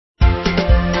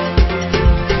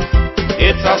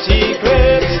It's a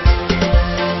secret.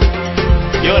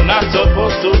 You're not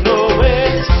supposed to know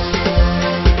it.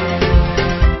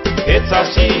 It's a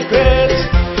secret,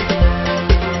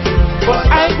 but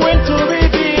I'm going to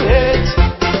reveal it.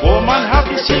 Woman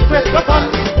have the secret weapon,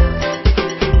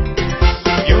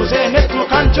 using it to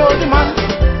control the man.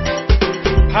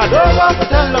 I don't want to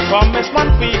tell no promise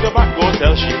man, we go back, go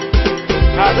tell she.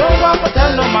 I don't want to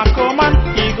tell no Marco man,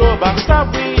 he go back,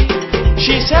 stop we.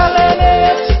 She selling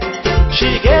it,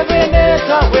 she giving it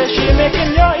away, she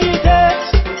making you eat it.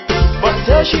 But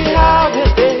till she have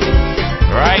it there,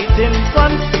 right in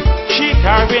front, she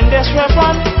carrying this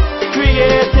weapon,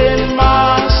 creating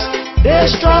mass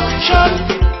destruction.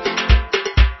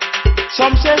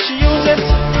 Some say she use it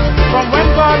from when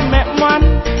God met man,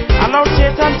 allowed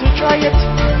Satan to try it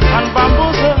and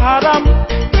bamboozle Adam.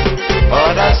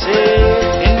 Others say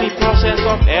in the process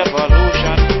of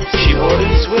evolution, she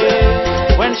wouldn't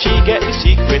sway when she get the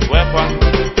secret weapon.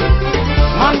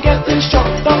 Man getting struck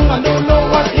down and don't know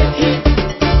what hit he.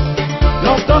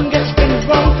 No done get spin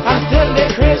round until they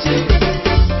crazy.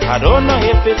 I don't know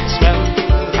if it smell,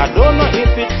 I don't know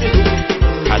if it feel,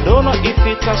 I don't know if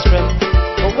it's a smell.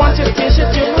 But once you taste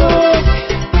it, you look.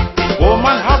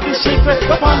 Woman have the secret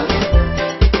weapon,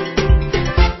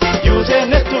 using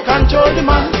it to control the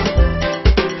man.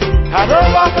 I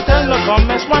don't want to tell no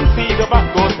comments man, feed go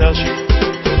back, go tell she.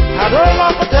 I don't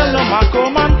want to tell no Marco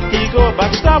man, he go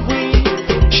back, stop we.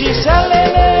 She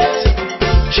selling it,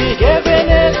 she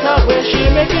giving it away, she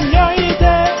making you eat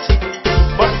it.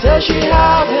 But till she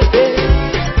have it there,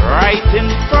 right in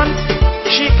front,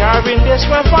 she carrying this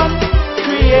weapon,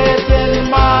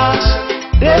 creating mass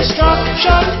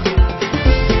destruction.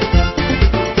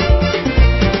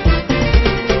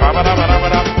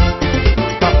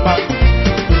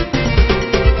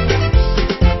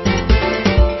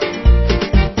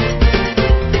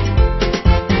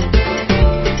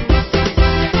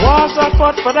 Wars are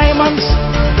fought for diamonds,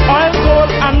 oil,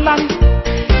 gold and land.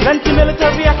 Plenty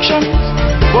military action,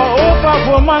 war over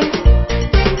woman.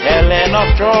 Helen of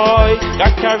Troy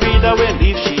got carried away,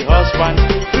 leave she husband.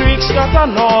 Greeks got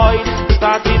annoyed,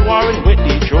 started warring with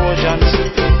the Trojans.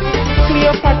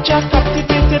 Cleopatra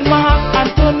captivated Mark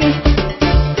Antony.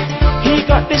 He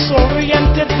got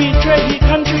disoriented, betrayed his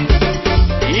country.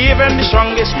 Even the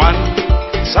strongest man,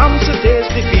 Samson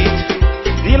faced defeat.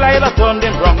 Delilah turned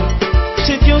him wrong,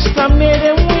 seduced and made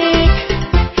him weak.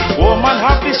 Woman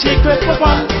have the secret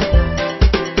weapon,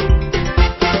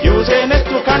 using it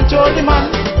to control the man.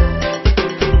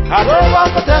 I don't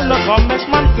want to tell no comments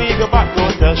man, we go back, go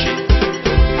tell she.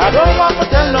 I don't want to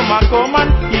tell no Marco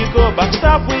man, he go back,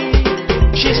 stop we.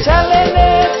 She selling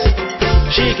it,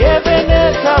 she giving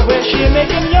it away, she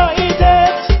making you eat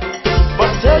it.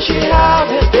 But till she have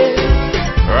it there,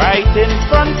 right in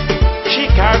front,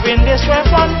 she carrying this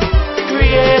weapon,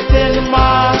 creating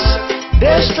mass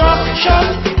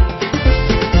destruction.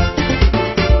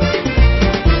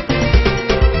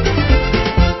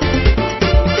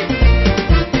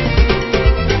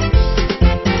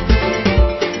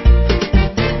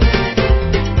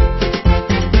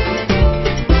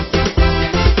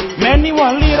 Many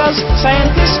were leaders,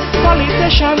 scientists,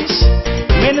 politicians,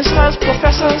 ministers,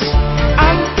 professors,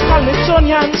 and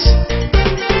Calypsonians.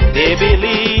 They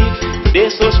believe they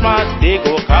so smart, they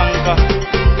go conquer.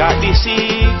 Got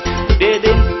deceived, they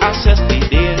didn't assess the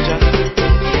danger.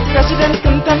 President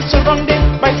Clinton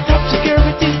surrounded by top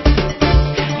security.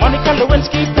 Monica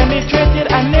Lewinsky penetrated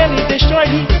and nearly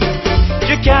destroyed him.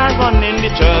 You can't run in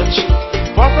the church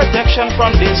for protection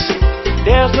from this.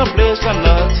 There's no place on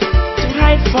earth to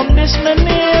hide from this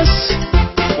menace.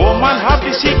 Woman have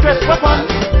the secret weapon,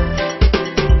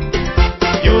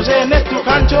 using it to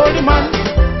control the man.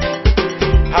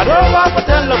 I don't want to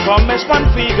tell no promise man,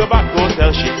 we go back, go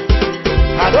tell she.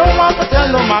 I don't want to tell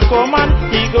no Marco man,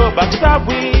 he go back, stop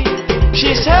we.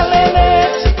 She selling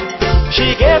it,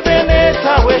 she giving it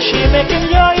away, she making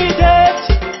you eat it.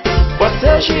 But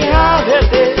till she have it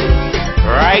there,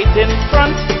 right in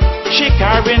front, she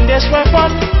carrying this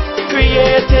weapon,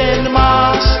 creating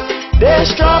mass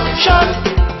destruction.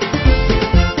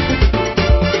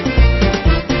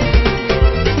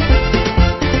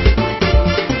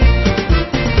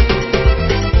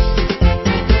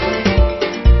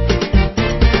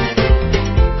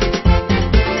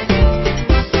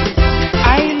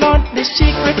 The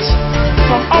secrets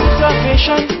from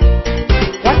observation,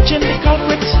 watching the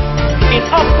culprits in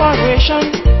operation.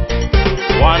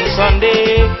 One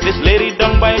Sunday, this lady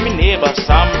down by me neighbor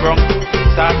Sam Brown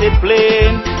started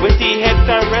playing with the head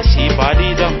caress, he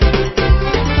body down.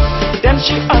 Then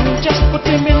she just put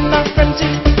him in a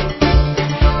frenzy.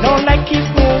 Now like he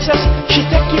Moses, she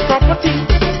take his property.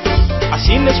 I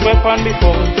seen this web up on the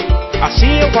phone. I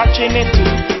see you watching it too,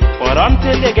 but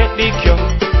until you get the cure,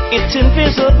 it's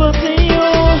invisible to you.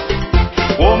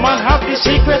 Woman have the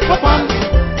secret weapon,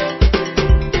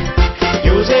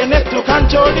 using it to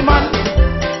control the man.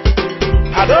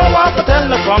 I don't want to tell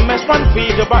no comments, man,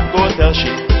 feed the back, go tell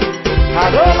she. I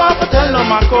don't want to tell no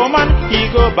man, come man, he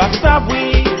go backstab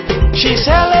we. She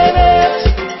selling it,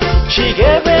 she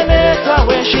giving it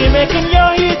away, she making you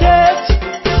eat it.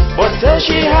 But till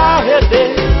she have it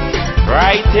there,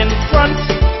 right in front,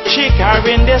 she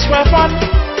carrying this weapon,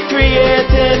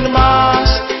 creating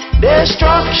mass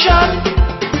destruction.